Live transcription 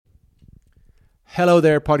Hello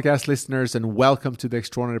there, podcast listeners, and welcome to the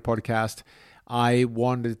Extraordinary Podcast. I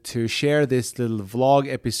wanted to share this little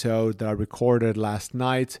vlog episode that I recorded last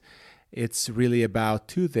night. It's really about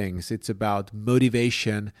two things. It's about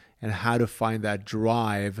motivation and how to find that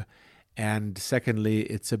drive. And secondly,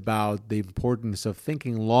 it's about the importance of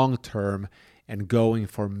thinking long term and going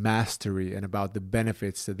for mastery and about the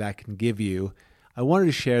benefits that can give you. I wanted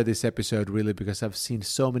to share this episode really because I've seen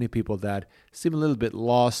so many people that seem a little bit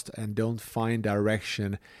lost and don't find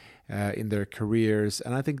direction in their careers.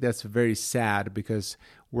 And I think that's very sad because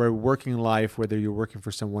where working life, whether you're working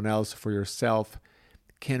for someone else or for yourself,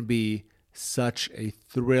 can be such a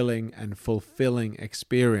thrilling and fulfilling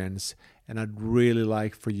experience. And I'd really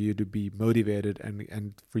like for you to be motivated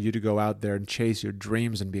and for you to go out there and chase your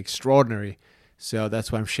dreams and be extraordinary. So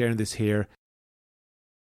that's why I'm sharing this here.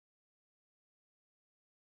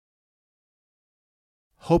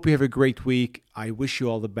 Hope you have a great week. I wish you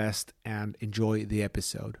all the best and enjoy the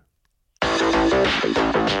episode.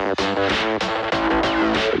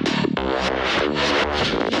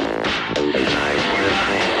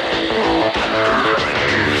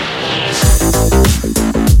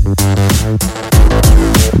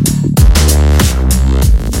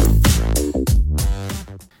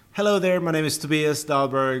 Hello there, my name is Tobias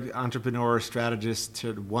Dahlberg, entrepreneur, strategist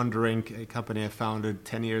here at Wondrink, a company I founded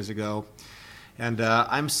 10 years ago. And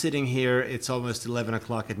I'm sitting here, it's almost 11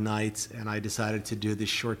 o'clock at night, and I decided to do this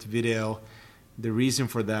short video. The reason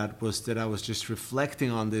for that was that I was just reflecting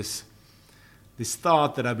on this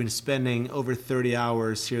thought that I've been spending over 30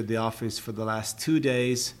 hours here at the office for the last 2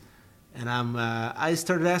 days. And I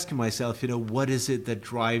started asking myself, what is it that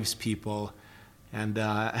drives people? And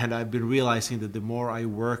I've been realizing that the more I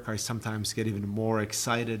work, I sometimes get even more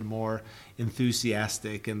excited, more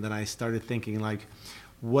enthusiastic. And then I started thinking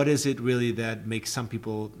what is it really that makes some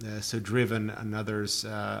people so driven and others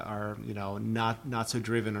are not so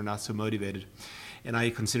driven or not so motivated? And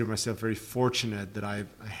I consider myself very fortunate that I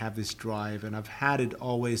have this drive, and I've had it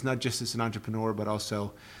always, not just as an entrepreneur but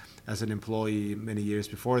also as an employee many years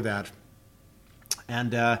before that.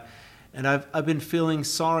 And I've been feeling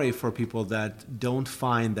sorry for people that don't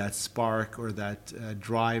find that spark or that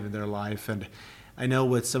drive in their life. And I know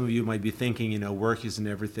what some of you might be thinking, work isn't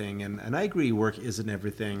everything. And I agree, work isn't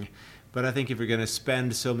everything. But I think if you're going to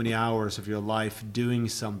spend so many hours of your life doing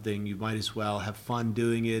something, you might as well have fun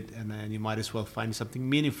doing it, and then you might as well find something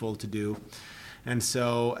meaningful to do. And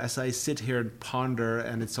so as I sit here and ponder,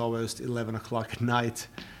 and it's almost 11 o'clock at night,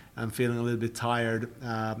 I'm feeling a little bit tired.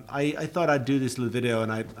 I thought I'd do this little video,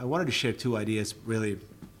 and I wanted to share two ideas, really.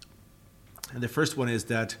 And the first one is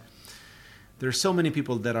that there are so many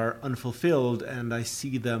people that are unfulfilled, and I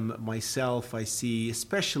see them myself. I see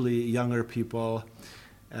especially younger people,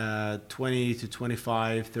 20 to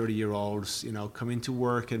 25, 30-year-olds, coming to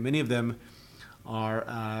work, and many of them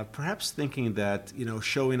are perhaps thinking that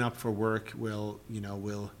showing up for work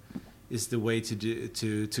is the way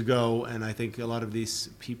to go. And I think a lot of these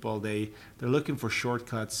people they're looking for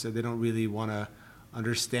shortcuts, so they don't really want to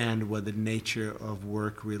understand what the nature of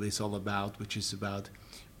work really is all about, which is about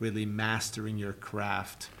really mastering your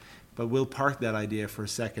craft. But we'll park that idea for a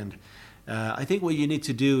second. I think what you need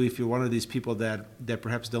to do if you're one of these people that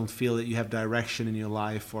perhaps don't feel that you have direction in your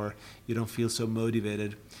life, or you don't feel so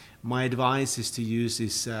motivated, my advice is to use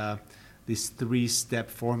this three-step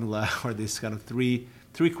formula, or this kind of three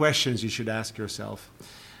questions you should ask yourself.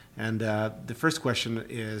 And the first question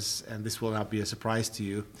is, and this will not be a surprise to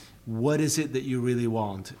you, what is it that you really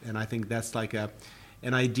want? And I think that's like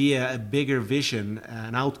an idea, a bigger vision,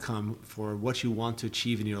 an outcome for what you want to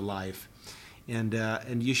achieve in your life.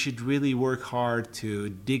 And you should really work hard to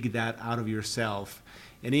dig that out of yourself.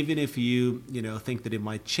 And even if you think that it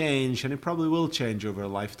might change, and it probably will change over a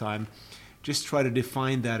lifetime, just try to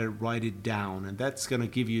define that and write it down. And that's going to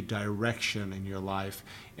give you direction in your life.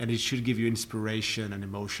 And it should give you inspiration and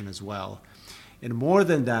emotion as well. And more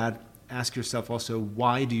than that, ask yourself also,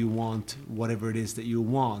 why do you want whatever it is that you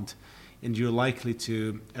want? And you're likely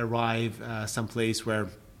to arrive someplace where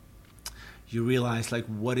you realize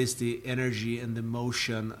what is the energy and the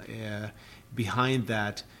motion behind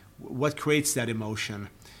that? What creates that emotion?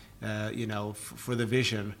 For the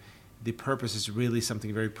vision, the purpose is really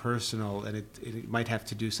something very personal, and it might have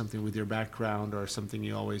to do something with your background or something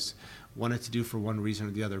you always wanted to do for one reason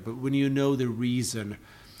or the other. But when you know the reason,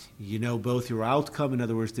 you know both your outcome, in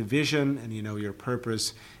other words, the vision, and your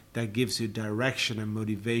purpose, that gives you direction and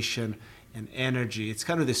motivation and energy. It's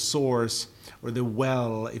kind of the source, or the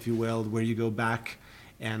well, if you will, where you go back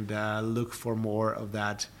and look for more of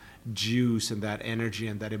that juice and that energy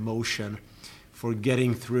and that emotion for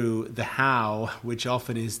getting through the how, which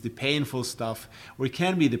often is the painful stuff, or it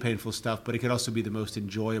can be the painful stuff, but it can also be the most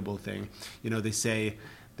enjoyable thing. They say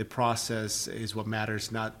the process is what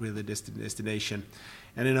matters, not really the destination.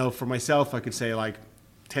 And for myself, I could say like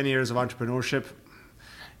 10 years of entrepreneurship,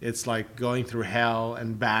 it's like going through hell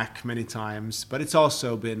and back many times, but it's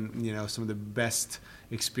also been, some of the best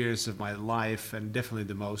experience of my life, and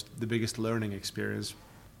definitely the biggest learning experience.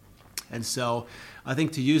 And so I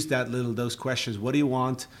think to use those questions, what do you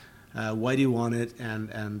want? Why do you want it?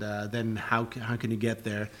 And then how can you get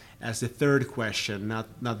there? As the third question,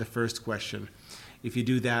 not the first question. If you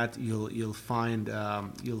do that, you'll find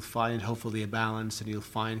hopefully a balance, and you'll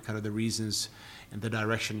find kind of the reasons and the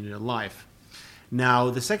direction in your life. Now,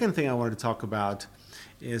 the second thing I wanted to talk about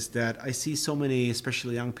is that I see so many,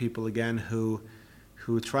 especially young people again, who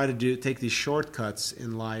try to take these shortcuts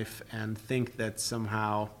in life and think that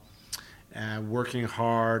somehow working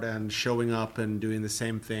hard and showing up and doing the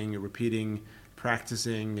same thing, repeating,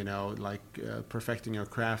 practicing, perfecting your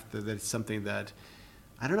craft, that it's something that,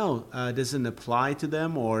 I don't know, doesn't apply to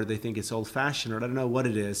them, or they think it's old-fashioned, or I don't know what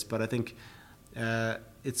it is, but I think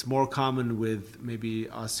it's more common with maybe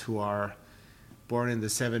us who are born in the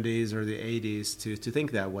 70s or the 80s to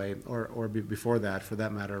think that way, or before that, for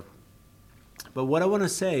that matter. But what I want to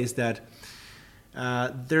say is that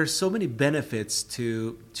there's so many benefits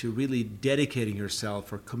to really dedicating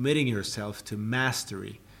yourself or committing yourself to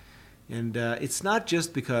mastery. And it's not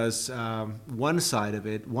just because one side of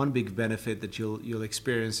it, one big benefit that you'll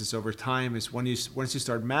experience is over time is once you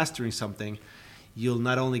start mastering something, you'll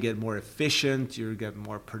not only get more efficient, you'll get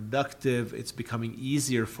more productive, it's becoming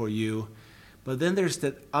easier for you. But then there's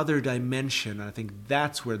that other dimension, and I think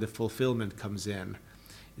that's where the fulfillment comes in.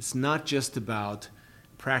 It's not just about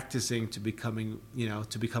practicing to become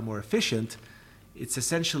more efficient. It's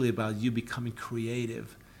essentially about you becoming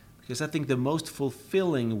creative. Because I think the most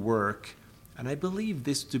fulfilling work, and I believe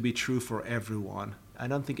this to be true for everyone, I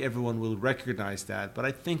don't think everyone will recognize that, but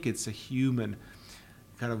I think it's a human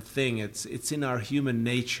kind of thing. It's in our human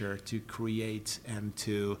nature to create and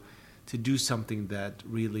to do something that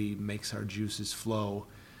really makes our juices flow.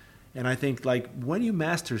 And I think like when you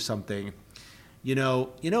master something,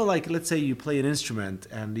 like let's say you play an instrument,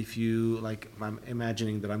 and if you I'm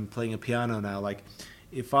imagining that I'm playing a piano now, like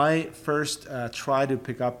if I first try to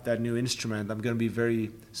pick up that new instrument, I'm going to be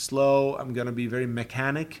very slow, I'm going to be very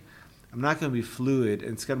mechanic, I'm not going to be fluid,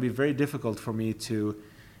 and it's going to be very difficult for me to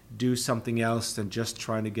do something else than just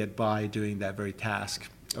trying to get by doing that very task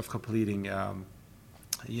of completing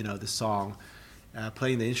the song,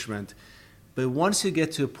 playing the instrument. But once you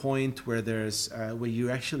get to a point where where you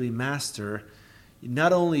actually master,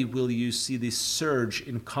 not only will you see this surge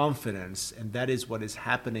in confidence, and that is what is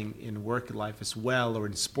happening in work life as well, or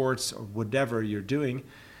in sports, or whatever you're doing,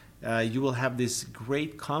 you will have this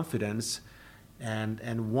great confidence,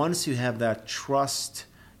 and once you have that trust,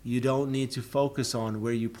 you don't need to focus on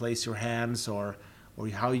where you place your hands, or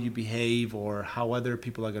how you behave, or how other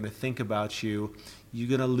people are going to think about you. You're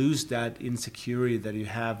going to lose that insecurity that you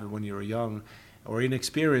have when you're a young or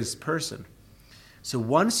inexperienced person. So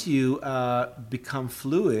once you become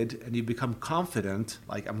fluid and you become confident,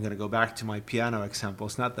 like I'm going to go back to my piano example.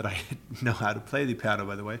 It's not that I know how to play the piano,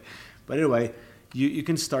 by the way. But anyway, you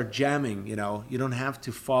can start jamming, You don't have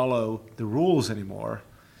to follow the rules anymore.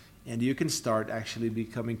 And you can start actually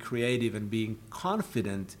becoming creative and being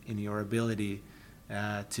confident in your ability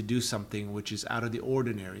to do something which is out of the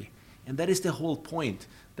ordinary. And that is the whole point.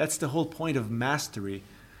 That's the whole point of mastery.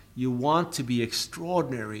 You want to be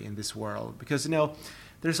extraordinary in this world, because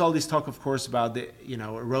there's all this talk, of course, about the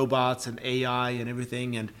robots and AI and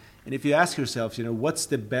everything. And if you ask yourself, what's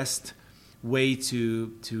the best way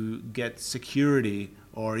to get security,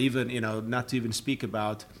 or even not to even speak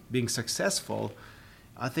about being successful,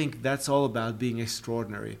 I think that's all about being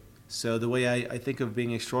extraordinary. So the way I think of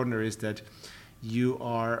being extraordinary is that you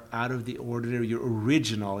are out of the ordinary, you're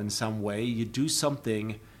original in some way, you do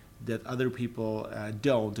something that other people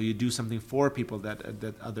don't, or you do something for people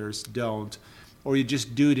that others don't, or you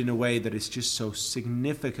just do it in a way that is just so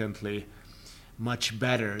significantly much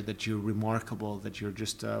better, that you're remarkable, that you're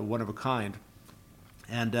just one of a kind.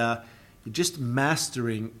 And just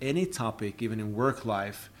mastering any topic, even in work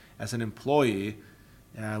life, as an employee,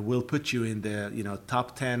 will put you in the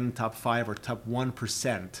top 10, top 5, or top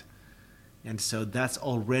 1%. And so that's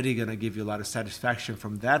already going to give you a lot of satisfaction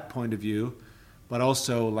from that point of view. But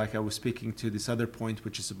also, like I was speaking to this other point,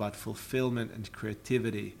 which is about fulfillment and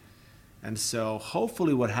creativity. And so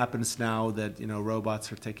hopefully what happens now that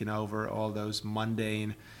robots are taking over all those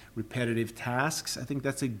mundane, repetitive tasks. I think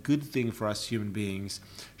that's a good thing for us human beings.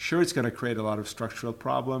 Sure, it's going to create a lot of structural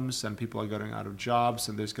problems, and people are going out of jobs,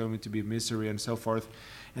 and there's going to be misery and so forth.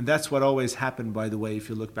 And that's what always happened, by the way, if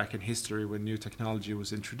you look back in history when new technology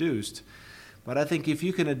was introduced. But I think if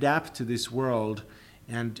you can adapt to this world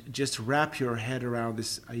and just wrap your head around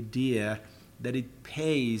this idea that it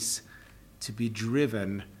pays to be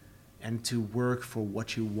driven and to work for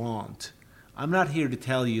what you want. I'm not here to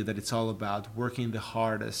tell you that it's all about working the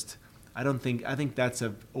hardest. I think that's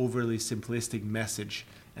an overly simplistic message,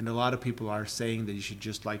 and a lot of people are saying that you should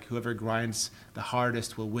just, like, whoever grinds the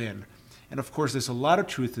hardest will win. And of course there's a lot of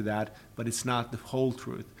truth to that, but it's not the whole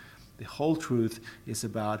truth. The whole truth is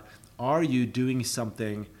about, are you doing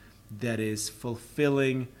something that is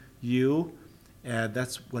fulfilling you?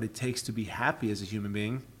 That's what it takes to be happy as a human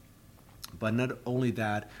being. But not only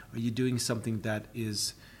that, are you doing something that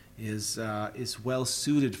is well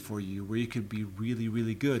suited for you, where you could be really,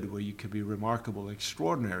 really good, where you could be remarkable,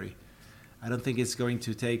 extraordinary? I don't think it's going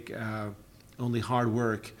to take only hard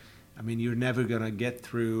work. I mean, you're never going to get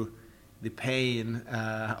through the pain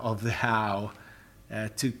of the how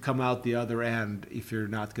to come out the other end if you're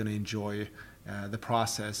not going to enjoy the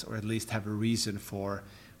process, or at least have a reason for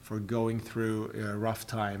going through rough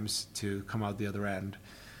times to come out the other end.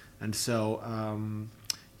 And so,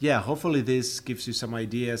 hopefully this gives you some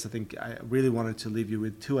ideas. I think I really wanted to leave you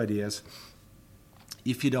with 2 ideas.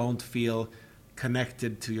 If you don't feel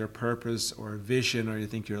connected to your purpose or vision, or you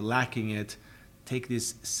think you're lacking it, take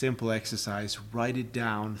this simple exercise, write it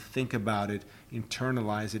down, think about it,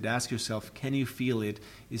 internalize it, ask yourself, can you feel it?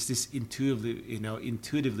 Is this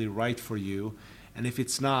intuitively right for you? And if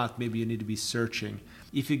it's not, maybe you need to be searching.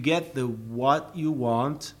 If you get the what you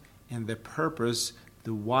want and the purpose,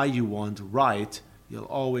 the why you want right, you'll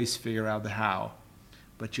always figure out the how.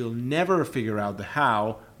 But you'll never figure out the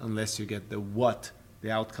how unless you get the what, the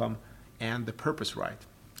outcome, and the purpose right.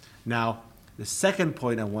 Now, the second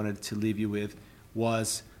point I wanted to leave you with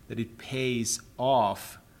was that it pays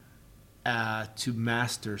off to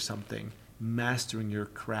master something, mastering your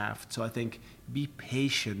craft. So I think be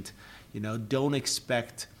patient. Don't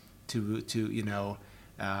expect don't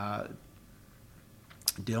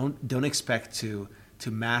expect to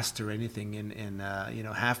master anything in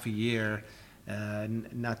half a year,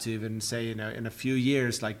 not to even say in a few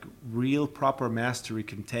years. Like, real proper mastery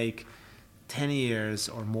can take 10 years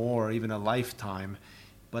or more, even a lifetime,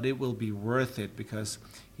 but it will be worth it, because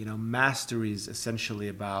mastery is essentially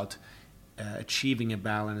about achieving a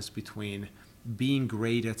balance between being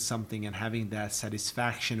great at something and having that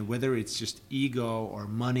satisfaction, whether it's just ego or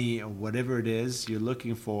money or whatever it is you're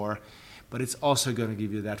looking for. But it's also going to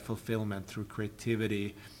give you that fulfillment through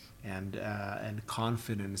creativity and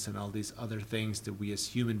confidence and all these other things that we as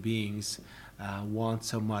human beings want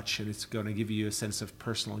so much. And it's going to give you a sense of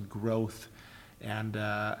personal growth.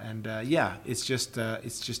 It's just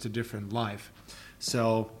a different life.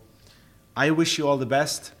 So I wish you all the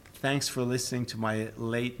best. Thanks for listening to my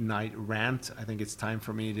late night rant. I think it's time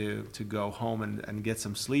for me to go home and get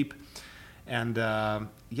some sleep. And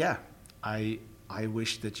I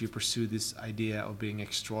wish that you pursue this idea of being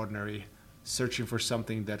extraordinary, searching for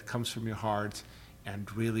something that comes from your heart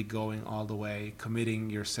and really going all the way, committing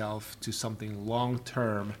yourself to something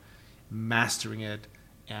long-term, mastering it,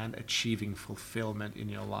 and achieving fulfillment in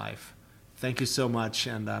your life. Thank you so much,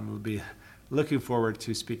 and I will be looking forward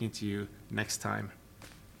to speaking to you next time.